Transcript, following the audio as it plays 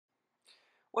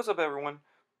What's up, everyone?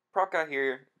 PropGuy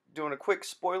here, doing a quick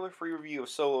spoiler-free review of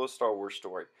Solo: A Star Wars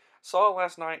Story. Saw it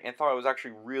last night and thought it was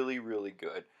actually really, really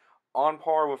good. On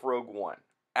par with Rogue One.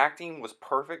 Acting was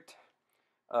perfect.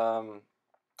 Um,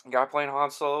 Guy playing Han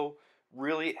Solo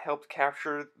really helped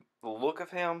capture the look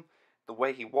of him, the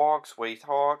way he walks, way he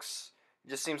talks.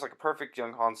 It just seems like a perfect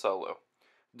young Han Solo.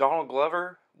 Donald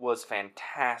Glover was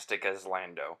fantastic as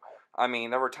Lando. I mean,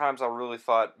 there were times I really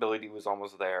thought Billy D was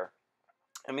almost there.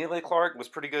 Amelia Clark was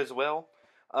pretty good as well.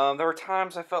 There were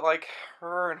times I felt like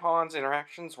her and Han's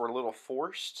interactions were a little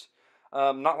forced.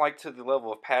 Not like to the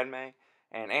level of Padme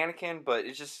and Anakin, but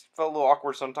it just felt a little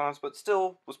awkward sometimes, but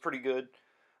still was pretty good.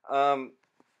 Um,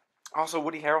 Also,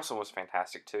 Woody Harrelson was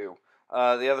fantastic too.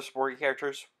 The other supporting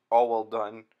characters, all well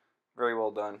done. Very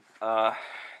well done.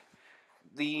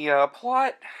 The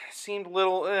plot seemed a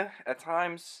little at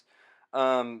times.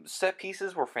 Set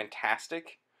pieces were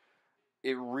fantastic.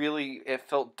 It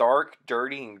felt dark,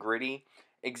 dirty, and gritty.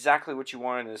 Exactly what you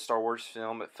wanted in a Star Wars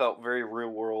film. It felt very real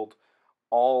world.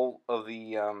 All of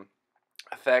the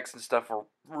effects and stuff were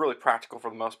really practical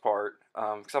for the most part,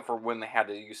 except for when they had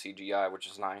to use CGI, which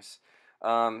is nice.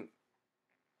 Um,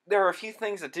 there are a few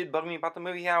things that did bug me about the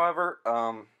movie, however.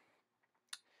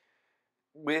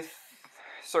 With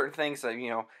certain things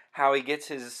that how he gets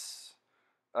his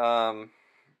um,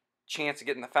 chance of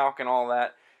getting the Falcon, all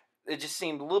that. It just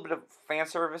seemed a little bit of fan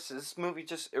service. This movie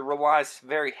it relies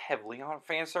very heavily on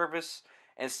fan service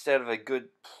instead of a good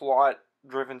plot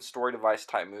driven story device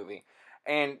type movie.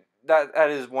 And that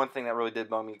is one thing that really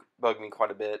did bug me quite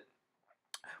a bit.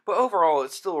 But overall,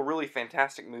 it's still a really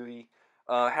fantastic movie.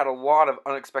 Had a lot of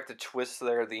unexpected twists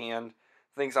there at the end.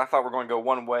 Things I thought were going to go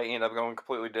one way ended up going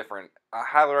completely different. I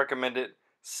highly recommend it.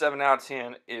 7 out of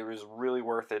 10. It was really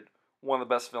worth it. One of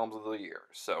the best films of the year.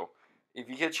 So, if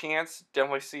you get a chance,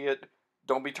 definitely see it.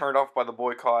 Don't be turned off by the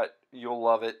boycott. You'll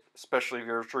love it, especially if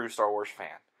you're a true Star Wars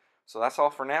fan. So that's all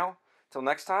for now. Till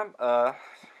next time,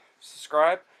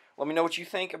 subscribe. Let me know what you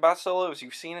think about Solo if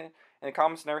you've seen it in the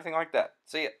comments and everything like that.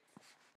 See ya.